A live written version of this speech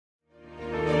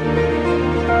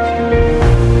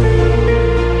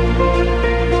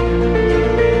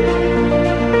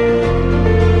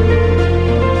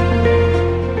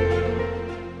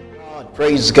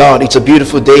Praise God. It's a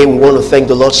beautiful day. We want to thank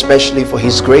the Lord especially for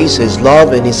His grace, His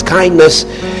love, and His kindness.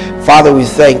 Father, we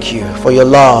thank you for your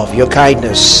love, your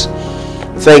kindness.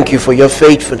 Thank you for your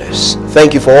faithfulness.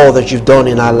 Thank you for all that you've done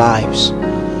in our lives.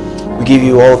 We give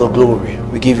you all the glory.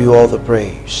 We give you all the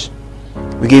praise.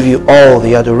 We give you all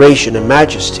the adoration and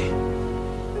majesty.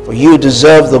 For you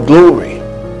deserve the glory.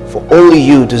 For only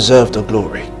you deserve the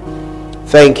glory.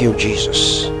 Thank you,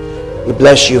 Jesus. We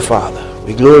bless you, Father.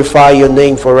 We glorify your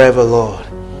name forever, Lord.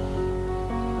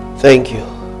 Thank you.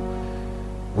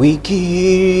 We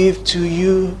give to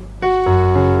you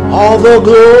all the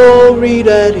glory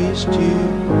that is due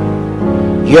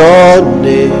your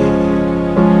name.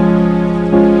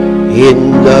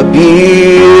 In the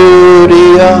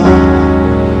beauty of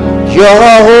your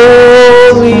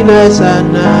holiness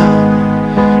and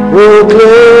now proclaim,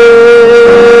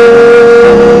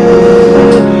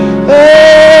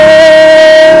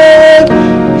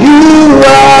 you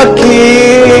are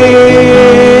King,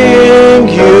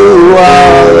 you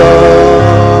are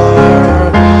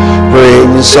Lord,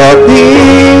 Prince of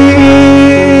Peace,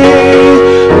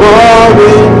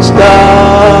 morning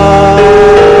star,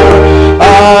 I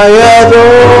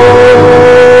adore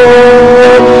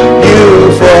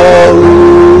you for who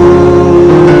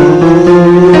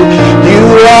you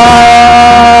are.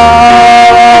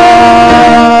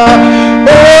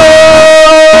 Oh,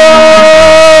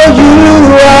 you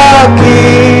are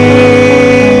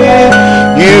King,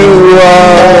 you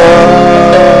are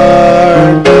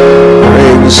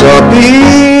Prince of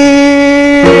Peace,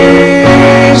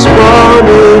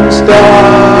 morning star,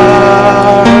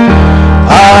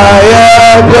 I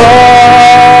adore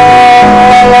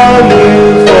you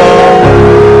for who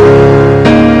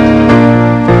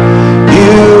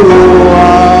you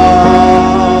are.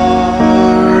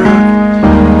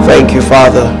 Thank you,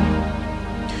 Father.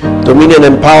 Dominion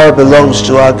and power belongs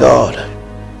to our God.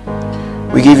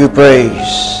 We give you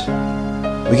praise.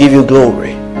 We give you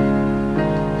glory.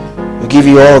 We give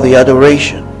you all the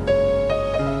adoration.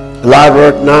 Live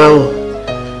earth now,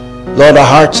 Lord, our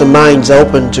hearts and minds are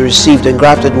open to receive the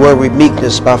engrafted word with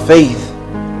meekness, by faith,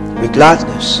 with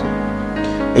gladness.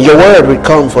 And your word will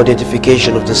come for the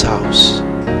edification of this house.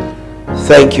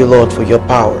 Thank you, Lord, for your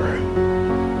power.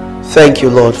 Thank you,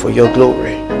 Lord, for your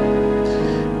glory.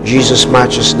 In Jesus'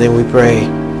 matchless name we pray.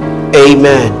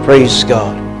 Amen. Praise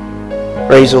God.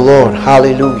 Praise the Lord.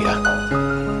 Hallelujah.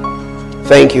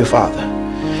 Thank you, Father.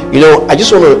 You know, I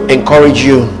just want to encourage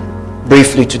you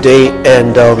briefly today,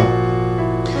 and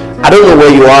I don't know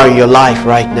where you are in your life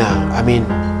right now. I mean,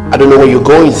 I don't know what you're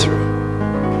going through.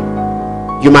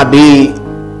 You might be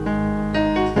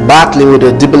battling with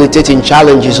the debilitating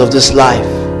challenges of this life.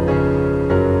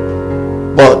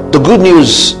 But the good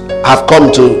news I've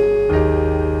come to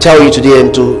tell you today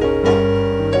and to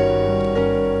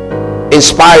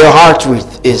inspire your heart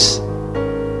with is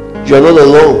you're not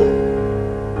alone.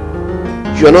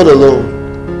 You're not alone.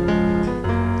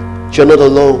 You're not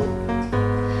alone.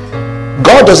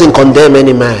 God doesn't condemn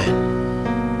any man.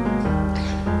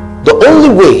 The only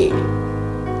way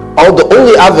or the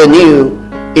only avenue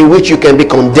in which you can be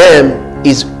condemned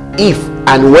is if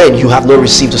and when you have not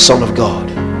received the Son of God.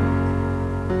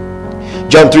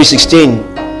 John 3:16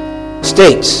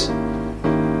 states,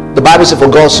 the Bible says, for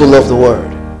God so loved the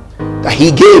world that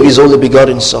he gave his only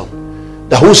begotten Son,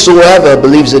 that whosoever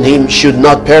believes in him should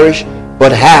not perish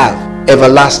but have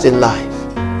everlasting life.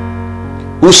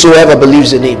 Whosoever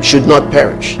believes in him should not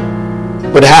perish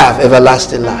but have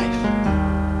everlasting life.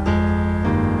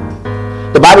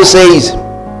 The Bible says,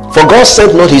 for God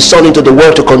sent not his Son into the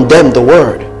world to condemn the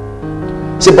world.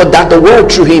 See, but that the world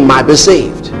through him might be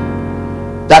saved.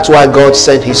 That's why God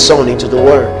sent his Son into the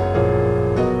world,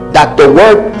 that the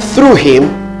world through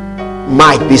him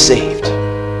might be saved.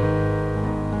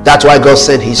 That's why God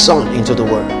sent his Son into the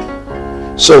world.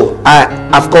 So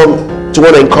I've come to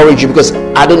want to encourage you, because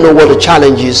I don't know what the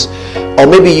challenge is, or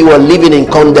maybe you are living in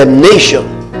condemnation.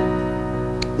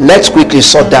 Let's quickly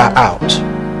sort that out.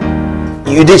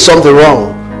 You did something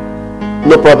wrong,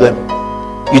 no problem.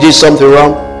 You did something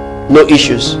wrong, no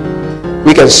issues.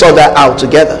 We can sort that out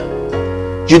together.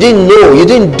 You didn't know, you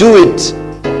didn't do it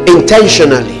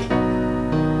intentionally.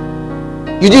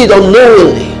 You did it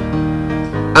unknowingly.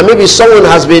 And maybe someone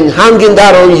has been hanging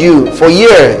that on you for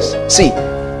years. See,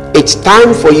 it's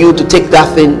time for you to take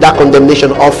that thing, that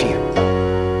condemnation off you.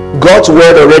 God's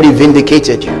word already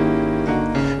vindicated you.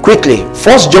 Quickly,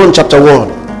 1 John chapter 1.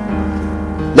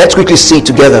 Let's quickly see it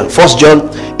together. 1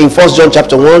 John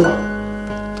chapter 1.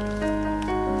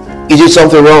 You did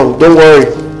something wrong. Don't worry.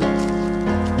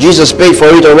 Jesus paid for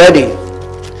it already.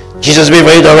 Jesus paid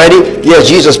for it already? Yes,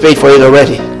 Jesus paid for it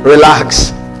already.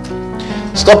 Relax.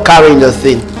 Stop carrying the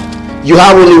thing. You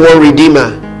have only one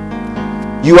Redeemer.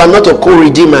 You are not a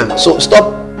co-redeemer. So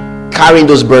stop carrying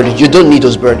those burdens. You don't need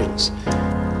those burdens.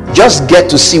 Just get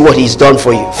to see what he's done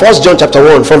for you. 1 John chapter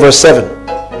 1 from verse 7.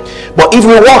 But if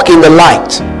we walk in the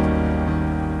light,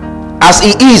 as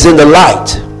he is in the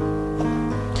light,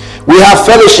 we have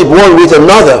fellowship one with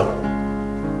another,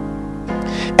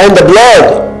 and the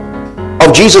blood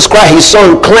of Jesus Christ, his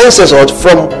son, cleanses us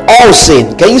from all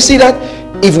sin. Can you see that?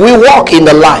 If we walk in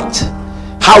the light,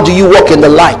 how do you walk in the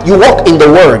light? You walk in the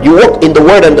word. You walk in the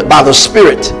word and by the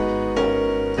Spirit.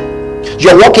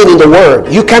 You're walking in the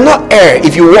word. You cannot err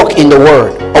if you walk in the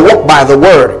word or walk by the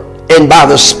word and by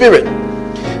the Spirit.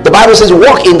 The Bible says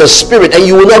walk in the Spirit and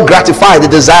you will not gratify the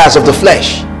desires of the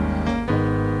flesh.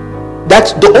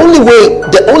 That's the only way,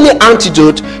 the only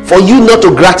antidote for you not to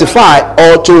gratify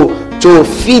or to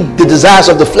feed the desires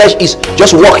of the flesh is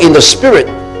just walk in the Spirit.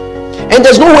 And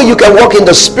there's no way you can walk in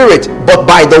the Spirit but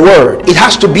by the word. It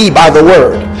has to be by the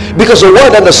word, because the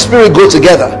word and the Spirit go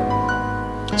together.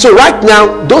 So right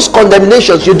now, those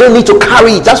condemnations, you don't need to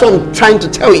carry it. That's what I'm trying to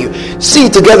tell you. See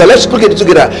it together. Let's look at it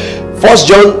together. First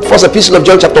epistle of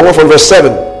John chapter 1 from verse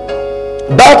 7.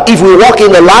 But if we walk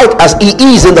in the light as he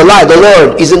is in the light, the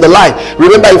Lord is in the light.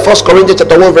 Remember in 1 Corinthians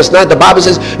chapter 1 verse 9, the Bible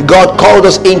says God called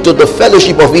us into the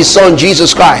fellowship of his son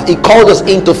Jesus Christ. He called us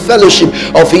into fellowship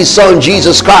of his son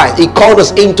Jesus Christ. He called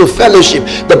us into fellowship.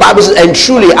 The Bible says, and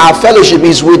truly our fellowship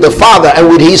is with the Father and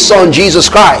with his son Jesus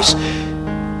Christ.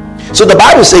 So the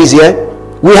Bible says here,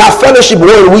 we have fellowship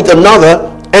one with another,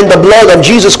 and the blood of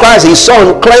Jesus Christ his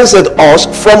son cleanseth us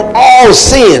from all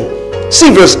sin.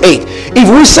 See verse 8. If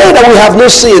we say that we have no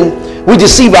sin, we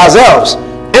deceive ourselves,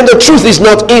 and the truth is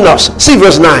not in us. See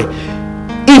verse 9.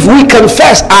 If we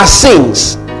confess our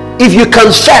sins, if you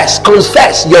confess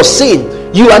your sin,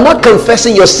 you are not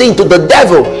confessing your sin to the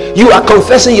devil. You are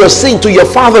confessing your sin to your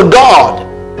Father God,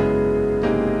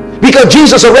 because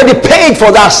Jesus already paid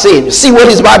for that sin. See what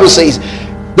his Bible says.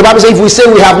 The Bible says if we say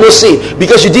we have no sin,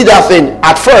 because you did that thing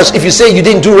at first, if you say you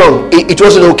didn't do wrong, it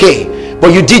wasn't okay,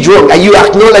 but you did wrong and you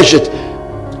acknowledge it.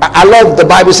 I love the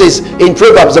Bible says in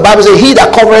Proverbs, the Bible says he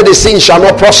that covereth his sin shall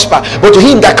not prosper, but to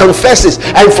him that confesses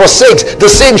and forsakes, the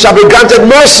same shall be granted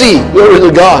mercy. Glory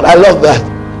to God. I love that.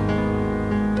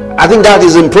 I think that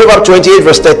is in Proverbs 28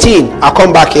 verse 13. I'll come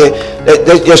back here.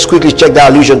 Let's just quickly check the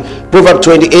allusion. Proverbs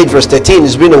 28 verse 13.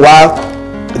 It's been a while.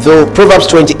 Though Proverbs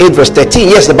 28 verse 13.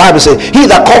 Yes, the Bible says he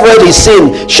that covereth his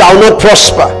sin shall not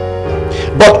prosper,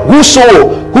 but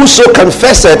whoso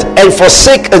confesseth and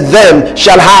forsake them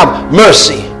shall have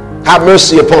mercy. Have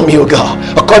mercy upon me, O God,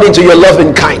 according to your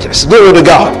loving kindness. Glory to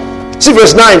God. See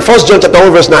verse 9, 1 John chapter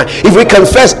 1 verse 9. If we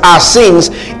confess our sins,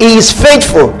 he is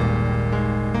faithful.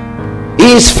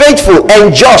 He is faithful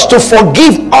and just to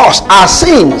forgive us our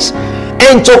sins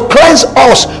and to cleanse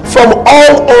us from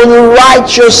all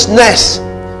unrighteousness.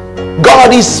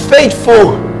 God is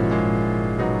faithful.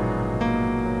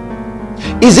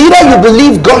 Is either you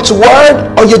believe God's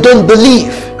word or you don't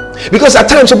believe. Because at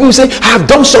times some people say, I have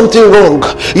done something wrong,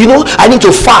 I need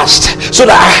to fast so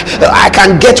that I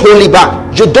can get holy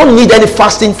back. You don't need any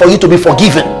fasting for you to be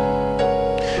forgiven.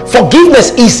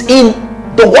 Forgiveness is in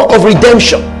the work of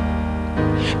redemption,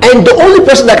 and the only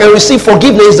person that can receive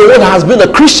forgiveness is the one that has been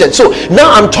a Christian. So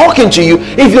now I'm talking to you.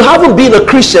 If you haven't been a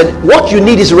Christian, what you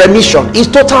need is remission, is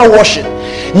total washing.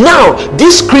 Now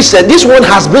this Christian, this one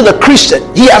has been a Christian.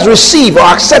 He has received or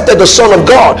accepted the Son of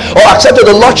God or accepted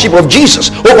the Lordship of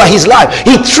Jesus over his life.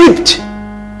 He tripped.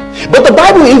 But the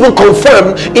Bible even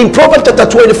confirmed in Proverbs chapter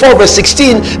 24 verse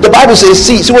 16. The Bible says,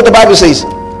 see what the Bible says.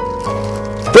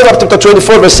 Proverbs chapter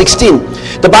 24 verse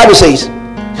 16. The Bible says,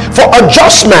 for a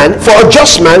just man,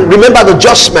 remember the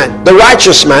just man, the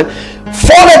righteous man,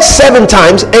 falleth 7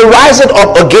 times and riseth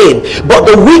up again, but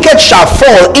the wicked shall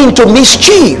fall into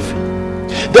mischief.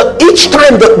 Each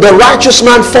time the righteous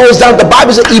man falls down, the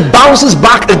Bible says he bounces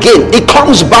back again. He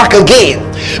comes back again.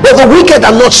 But the wicked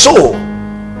are not so.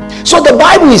 So the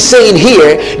Bible is saying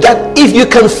here that if you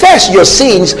confess your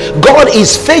sins, God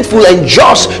is faithful and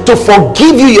just to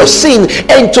forgive you your sin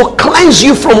and to cleanse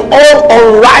you from all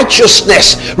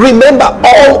unrighteousness. Remember,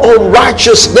 all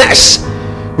unrighteousness.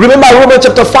 Remember Romans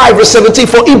chapter 5 verse 17.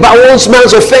 For if by one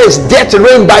man's offense death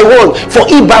reigned by one, for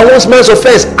if by one man's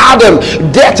offense Adam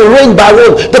death reigned by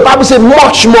one, the Bible says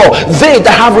much more they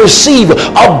that have received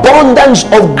abundance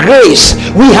of grace.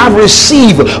 We have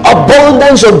received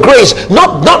abundance of grace.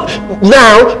 Not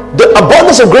now, the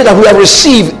abundance of grace that we have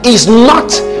received is not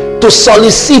to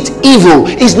solicit evil,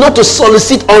 is not to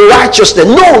solicit unrighteousness.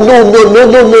 No.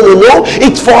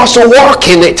 It's for us to walk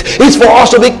in it. It's for us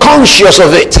to be conscious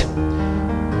of it.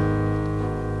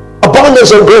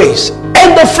 Abundance of grace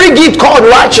and the free gift called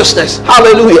righteousness.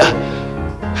 Hallelujah.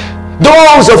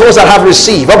 Those of us that have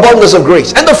received abundance of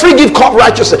grace and the free gift called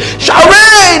righteousness shall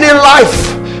reign in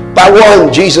life by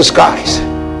one Jesus Christ.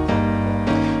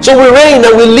 So we reign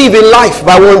and we live in life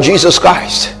by one Jesus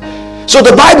Christ. So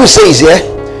the Bible says here,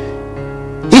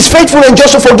 He's faithful and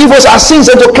just to forgive us our sins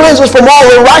and to cleanse us from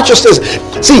all unrighteousness.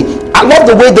 See, I love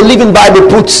the way the Living Bible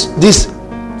puts this.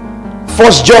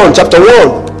 1 John chapter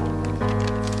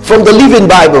 1 from the Living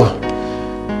Bible.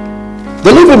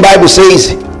 The Living Bible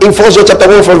says in 1 John chapter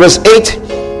 1 from verse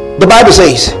 8, the Bible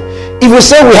says, if we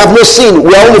say we have no sin, we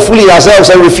are only fooling ourselves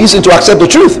and refusing to accept the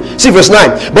truth. See verse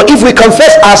 9. But if we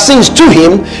confess our sins to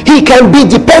Him, He can be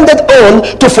depended on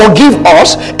to forgive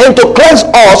us and to cleanse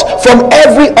us from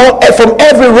every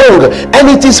wrong. And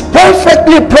it is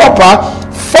perfectly proper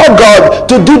for God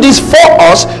to do this for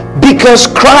us because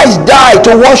Christ died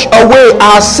to wash away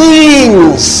our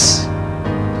sins.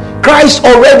 Christ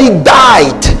already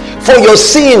died for your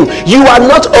sin. You are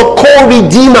not a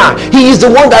co-redeemer. He is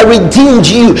the one that redeemed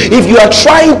you. If you are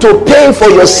trying to pay for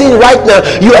your sin right now,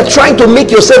 you are trying to make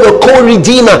yourself a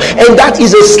co-redeemer, and that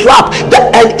is a slap.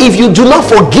 And if you do not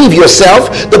forgive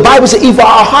yourself, the Bible says if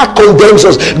our heart condemns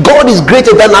us, God is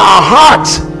greater than our heart.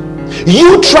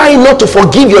 You trying not to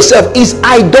forgive yourself is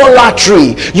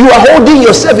idolatry. You are holding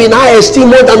yourself in high esteem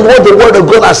more than what the word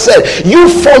of God has said. You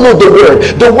follow the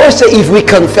word. The word says if we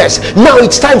confess. Now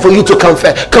it's time for you to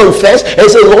confess. Confess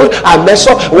and say, Lord, I mess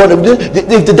up. What I'm doing.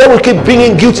 If the devil keep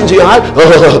bringing guilt into your heart,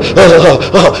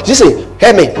 you say,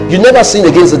 hey man, you never sinned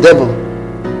against the devil.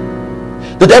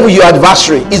 The devil, your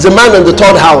adversary, is the man in the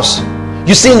third house.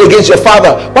 You sinned against your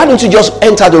father. Why don't you just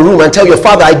enter the room and tell your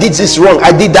father, I did this wrong,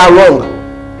 I did that wrong.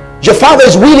 Your father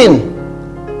is willing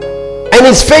and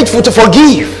is faithful to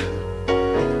forgive.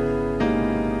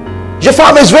 Your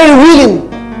father is very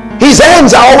willing. His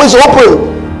hands are always open.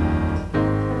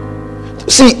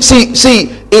 See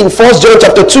in 1 John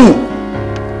chapter 2,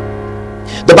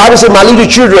 the Bible says, my little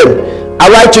children, I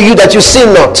write to you that you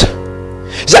sin not.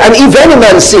 He said, and if any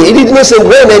man sin, it did not say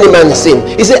when any man sin.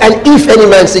 He said, and if any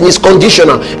man sin is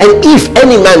conditional. And if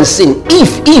any man sin,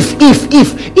 if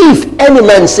any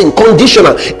man sin,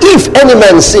 conditional. If any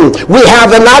man sin, we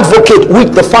have an advocate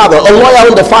with the Father, a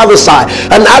lawyer on the Father's side,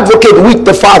 an advocate with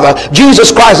the Father, Jesus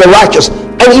Christ the righteous.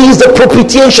 And He is the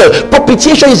propitiation.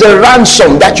 Propitiation is a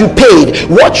ransom that you paid.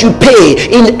 What you pay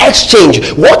in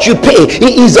exchange. What you pay.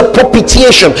 He is a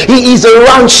propitiation. He is a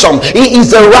ransom. He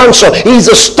is a ransom. He is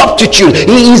a substitute.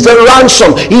 He is the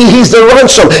ransom. He is the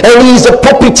ransom. And He is the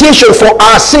propitiation for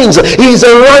our sins. He is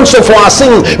a ransom for our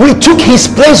sins. We took His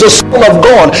place as Son of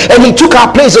God. And He took our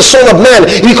place as Son of Man.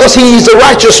 Because He is the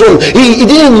righteous one. He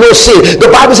didn't know sin. The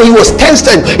Bible says He was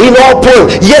tested in all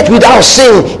points, yet without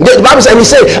sin. The Bible says, and He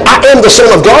said, I am the Son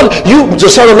of God, you the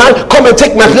Son of Man, come and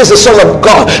take my place as Son of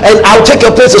God, and I'll take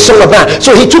your place as Son of Man.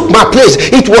 So He took my place.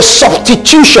 It was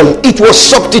substitution. It was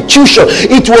substitution.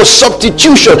 It was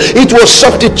substitution. It was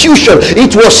substitution.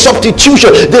 It was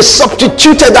substitution. They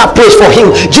substituted that place for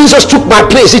Him. Jesus took my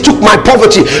place. He took my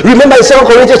poverty. Remember in 2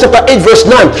 Corinthians chapter 8 verse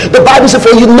 9, the Bible says,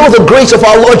 for you know the grace of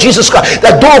our Lord Jesus Christ,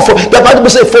 that though the Bible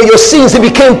says for your sins He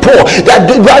became poor. That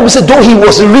the Bible says though He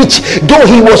was rich,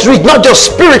 not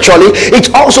just spiritually, it's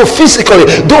also physically.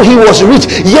 Though He was rich,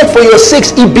 yet for your sakes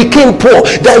He became poor,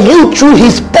 that you through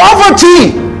His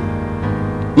poverty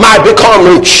might become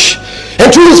rich.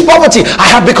 And through His poverty I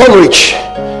have become rich.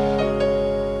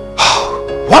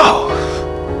 Wow.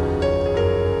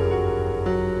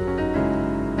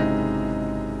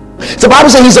 The Bible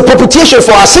says He's a propitiation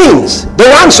for our sins, the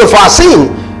ransom for our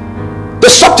sin, the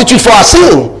substitute for our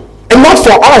sin, and not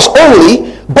for us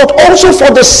only, but also for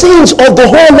the sins of the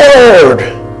whole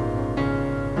world.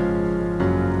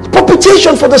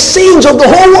 Propitiation for the sins of the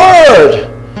whole world.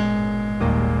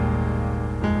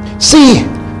 See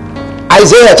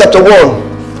Isaiah chapter 1.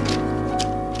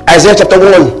 Isaiah chapter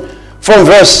 1 from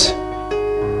verse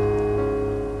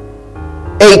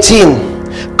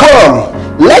 18.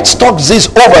 Come, let's talk this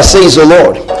over, says the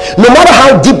Lord. No matter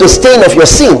how deep the stain of your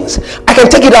sins, I can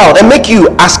take it out and make you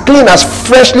as clean as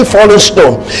freshly fallen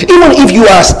snow. Even if you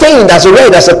are stained as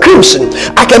red as a crimson,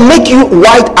 I can make you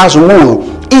white as wool.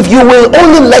 If you will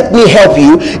only let me help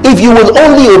you, if you will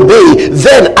only obey,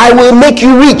 then I will make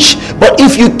you rich. But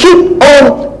if you keep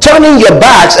on turning your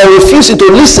backs and refusing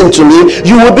to listen to me,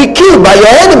 you will be killed by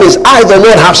your enemies. I, the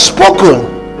Lord, have spoken.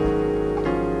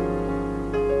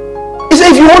 He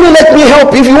said, if you only let me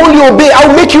help, if you only obey, I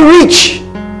will make you rich.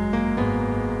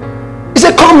 He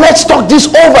said, come, let's talk this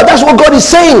over. That's what God is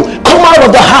saying. Come out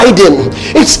of the hiding.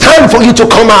 It's time for you to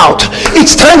come out.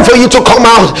 It's time for you to come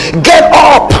out. Get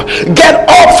up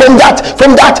from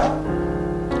that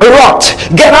rot.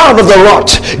 Get out of the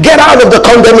rot. Get out of the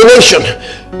condemnation.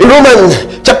 In Romans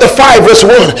chapter 5 verse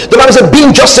 1, the Bible says,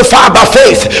 being justified by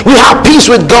faith, we have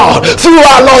peace with God through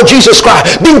our Lord Jesus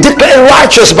Christ, being declared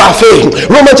righteous by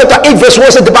faith. Romans chapter 8 verse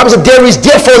 1 says, the Bible says, there is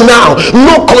therefore now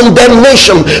no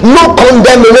condemnation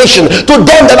to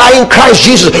them that are in Christ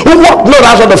Jesus, who walk not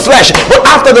after the flesh, but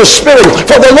after the Spirit.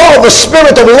 For the law of the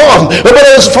Spirit of love,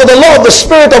 for the law of the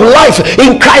Spirit of life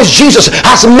in Christ Jesus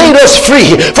has made us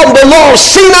free from the law of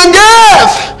sin and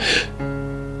death.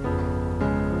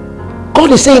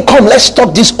 God is saying, come, let's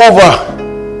talk this over.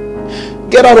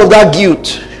 Get out of that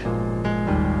guilt.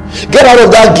 Get out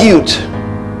of that guilt.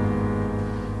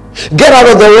 Get out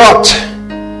of the rut.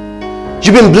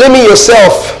 You've been blaming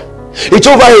yourself. It's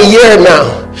over a year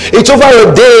now. It's over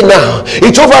a day now.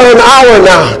 It's over an hour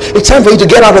now. It's time for you to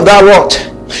get out of that rut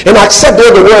and accept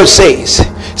what the word says.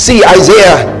 See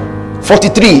Isaiah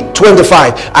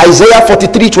 43:25. Isaiah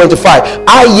 43:25.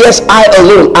 I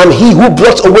alone am he who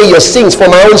brought away your sins for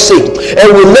my own sake,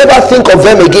 and will never think of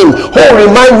them again. Oh,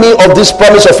 remind me of this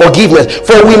promise of forgiveness,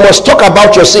 for we must talk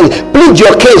about your sin. Plead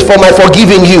your case for my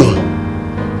forgiving you.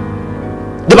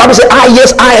 The Bible says, I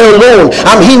alone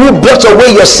am he who brought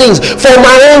away your sins for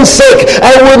my own sake.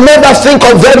 I will never think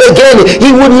of them again.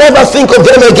 He would never think of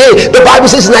them again. The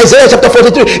Bible says in Isaiah chapter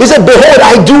 43, he said, behold,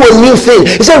 I do a new thing.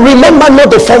 He said, remember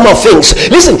not the former things.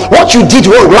 Listen, what you did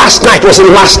wrong last night was in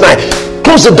last night.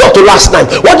 Close the door to last night.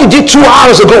 What you did 2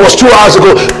 hours ago was 2 hours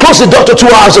ago. Close the door to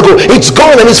 2 hours ago. It's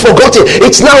gone and it's forgotten.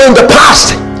 It's now in the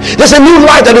past. There's a new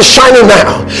light that is shining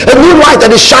now. A new light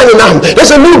that is shining now. There's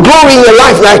a new glory in your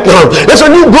life right now. There's a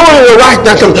new glory in your life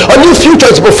right now. A new future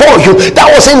is before you.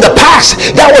 That was in the past.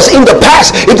 That was in the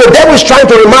past. If the devil is trying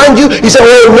to remind you, he said,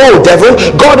 oh no, devil,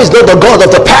 God is not the God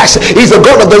of the past. He's the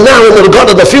God of the now and the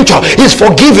God of the future. He's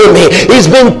forgiven me. He's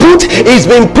been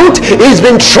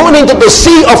thrown into the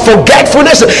sea of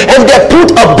forgetfulness, and they put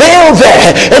a veil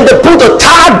there, and they put a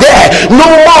tag there. No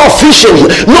more fishing.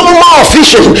 No more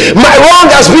fishing. My wrong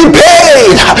has been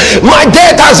paid. My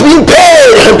debt has been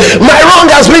paid. My wrong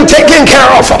has been taken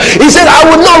care of. He said, I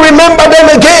will not remember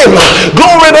them again.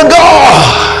 Glory to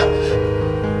God.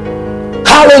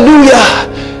 Hallelujah.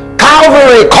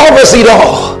 Calvary covers it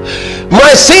all.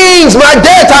 My sins, my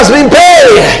debt has been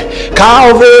paid.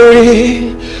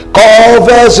 Calvary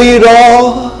covers it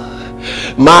all.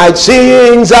 My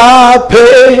sins are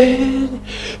paid.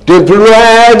 The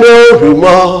blood no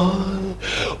remorse.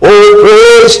 Oh,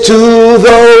 praise to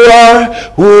the Lord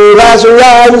who has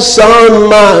ransomed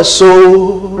my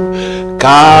soul.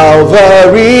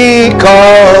 Calvary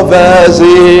covers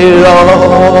it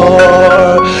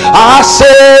all. I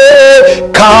say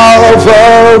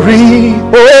Calvary,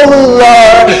 oh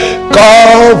Lord,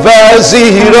 covers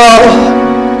it all.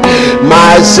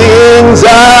 My sins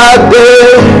are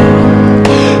dead,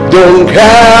 don't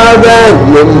care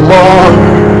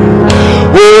anymore.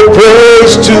 Oh,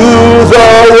 praise to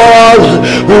the one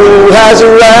who has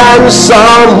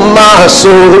ransomed my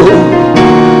soul.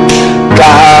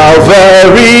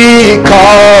 Calvary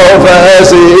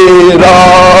covers it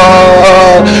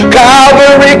all.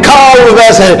 Calvary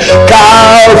covers it.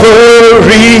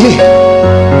 Calvary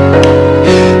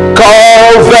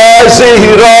covers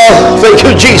it all. Thank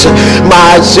you, Jesus.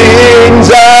 My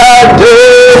sins are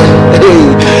dead,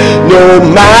 no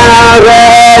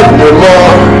matter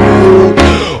anymore.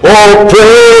 Oh,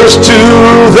 praise to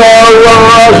the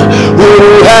one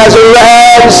who has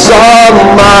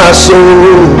ransomed my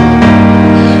soul.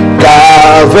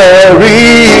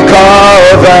 Calvary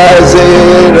covers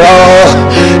it all.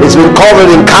 It's been covered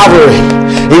in Calvary.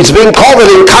 It's been covered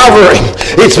in Calvary.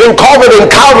 It's been covered in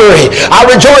Calvary. I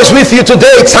rejoice with you today.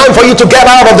 It's time for you to get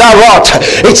out of that rut.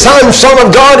 It's time, son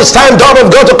of God, it's time, daughter of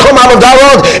God, to come out of that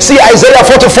rut. See Isaiah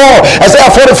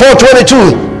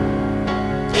 44:22.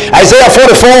 Isaiah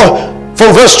 44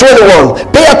 from verse 21.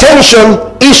 Pay attention,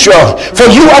 Israel, for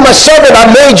you are my servant. I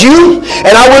made you,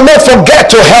 and I will not forget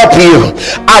to help you.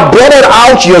 I blotted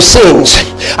out your sins.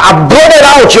 I blotted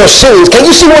out your sins. Can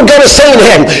you see what God is saying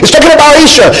here? He's talking about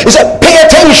Israel. He said, pay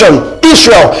attention,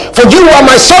 Israel, for you are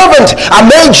my servant. I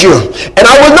made you, and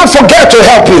I will not forget to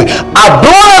help you. I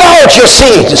blotted out your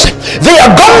sins. They are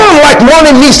gone like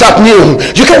morning mist at noon.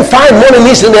 You can find morning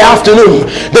mist in the afternoon.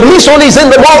 The mist only is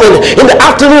in the morning. In the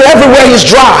afternoon, everywhere is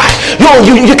dry.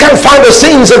 You can't find the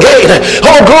sins again.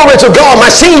 Oh, glory to God. My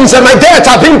sins and my debts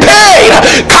have been paid.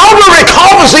 Calvary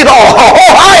covers it all.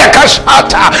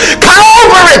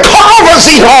 Calvary covers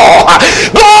it all.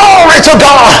 Glory to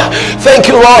God. Thank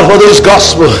you, Lord, for this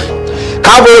gospel.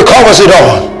 Calvary covers it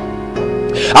all.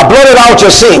 I blotted out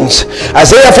your sins.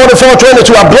 Isaiah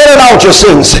 44:22. I blotted out your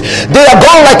sins. They are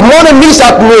gone like morning mist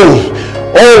at noon.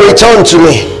 Oh, return to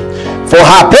me, for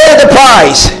I paid the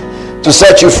price to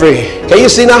set you free. Can you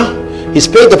see now? He's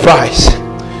paid the price.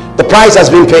 The price has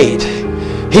been paid.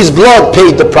 His blood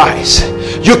paid the price.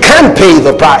 You can't pay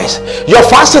the price. Your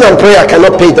fasting and prayer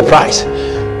cannot pay the price.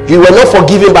 You were not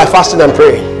forgiven by fasting and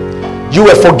praying. You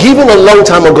were forgiven a long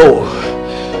time ago.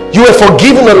 You were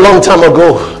forgiven a long time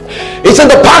ago. It's in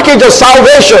the package of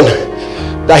salvation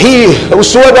that he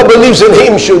whosoever believes in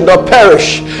him should not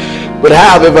perish but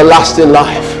have everlasting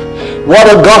life. What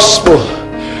a gospel.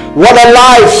 What a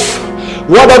life.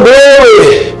 What a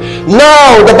glory.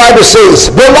 Now the Bible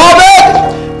says,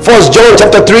 beloved, 1 John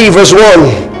chapter 3 verse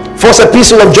 1, first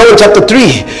epistle of John chapter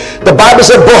 3, the Bible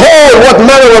said, behold, what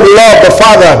manner of love the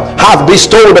Father hath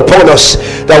bestowed upon us,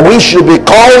 that we should be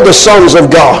called the sons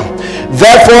of God.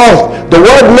 Therefore the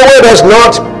world knoweth us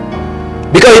not,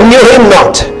 because it knew him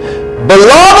not.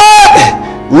 Beloved,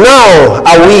 now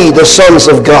are we the sons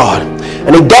of God,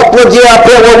 and it doth not yet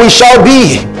appear what we shall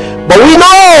be. But we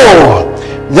know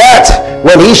that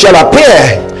when he shall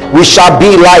appear, we shall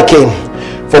be like him,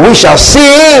 for we shall see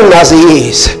him as he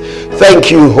is. Thank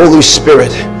you, Holy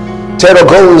Spirit. The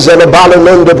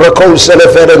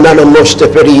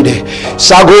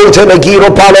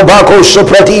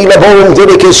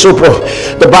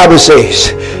Bible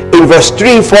says in verse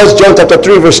 3, 1 John chapter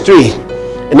 3 verse 3,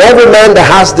 and every man that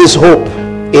has this hope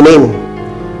in him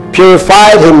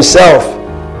purified himself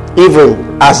even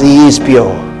as he is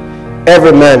pure.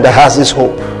 Every man that has this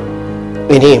hope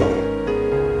in him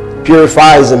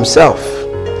purifies himself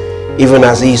even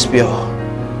as he is pure.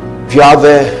 If you're out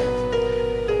there,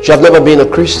 you have never been a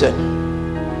Christian,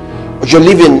 but you're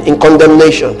living in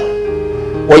condemnation,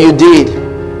 what you did,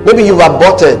 maybe you've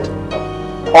aborted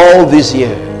all these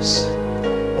years,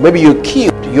 or maybe you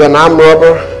killed, you're an armed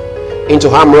robber, into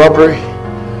armed robbery,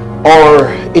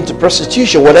 or into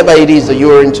prostitution, whatever it is that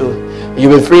you're into,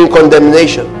 you've been free in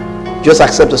condemnation. Just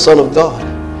accept the Son of God.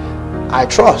 I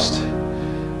trust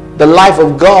the life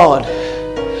of God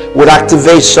would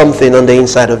activate something on the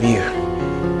inside of you.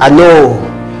 I know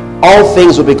all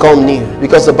things will become new,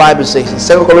 because the Bible says in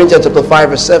 2 Corinthians chapter 5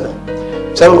 verse 7,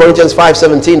 2 Corinthians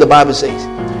 5:17, the Bible says,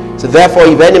 so therefore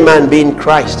if any man be in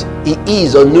Christ, he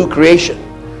is a new creation.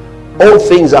 All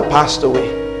things are passed away.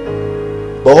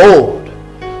 Behold,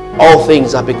 all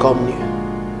things are become new.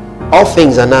 All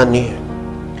things are now new.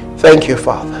 Thank you,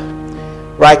 Father.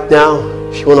 Right now,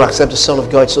 if you want to accept the Son of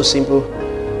God, it's so simple.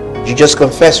 You just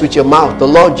confess with your mouth the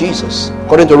Lord Jesus.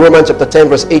 According to Romans chapter 10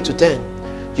 verse 8 to 10,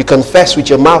 you confess with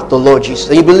your mouth the Lord Jesus,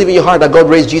 and you believe in your heart that God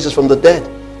raised Jesus from the dead.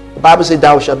 The Bible says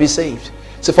thou shalt be saved.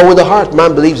 So for with the heart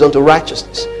man believes unto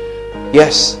righteousness.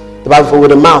 Yes, the Bible, for with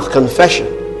the mouth confession,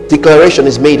 declaration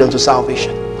is made unto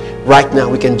salvation. Right now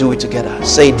we can do it together.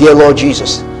 Say, dear Lord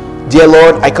Jesus, dear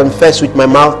Lord, I confess with my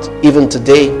mouth even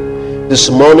today, this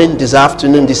morning, this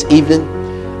afternoon, this evening,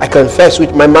 I confess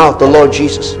with my mouth the Lord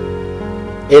Jesus,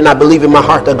 and I believe in my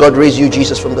heart that God raised you,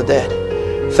 Jesus, from the dead.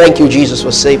 Thank you, Jesus,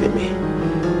 for saving me.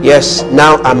 Yes,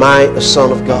 now am I a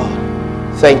son of God.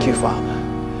 Thank you, Father.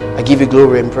 I give you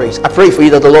glory and praise. I pray for you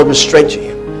that the Lord will strengthen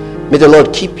you. May the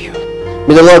Lord keep you.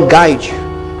 May the Lord guide you.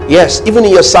 Yes, even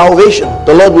in your salvation,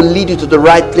 the Lord will lead you to the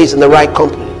right place and the right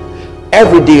company.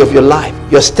 Every day of your life,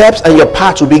 your steps and your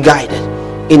paths will be guided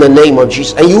in the name of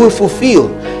Jesus. And you will fulfill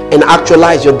and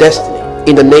actualize your destiny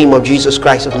in the name of Jesus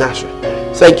Christ of Nazareth.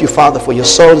 Thank you, Father, for your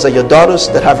sons and your daughters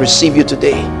that have received you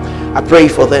today. I pray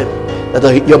for them that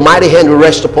your mighty hand will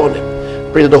rest upon them.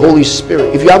 Pray to the Holy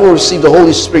Spirit. If you haven't received the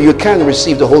Holy Spirit, you can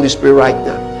receive the Holy Spirit right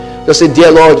now. Just say,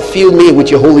 dear Lord, fill me with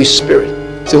your Holy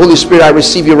Spirit. Say, Holy Spirit, I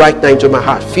receive you right now into my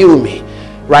heart. Fill me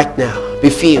right now. Be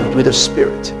filled with the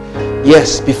Spirit.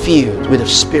 Yes, be filled with the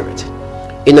Spirit.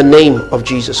 In the name of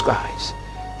Jesus Christ.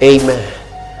 Amen.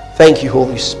 Thank you,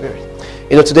 Holy Spirit.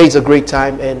 You know, today is a great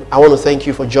time, and I want to thank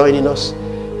you for joining us.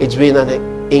 It's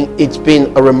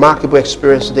been a remarkable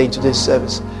experience today in today's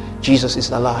service. Jesus is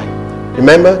alive.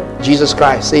 Remember, Jesus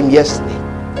Christ, same yesterday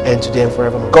and today and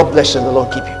forever. God bless you and the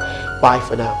Lord keep you. Bye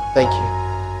for now. Thank you.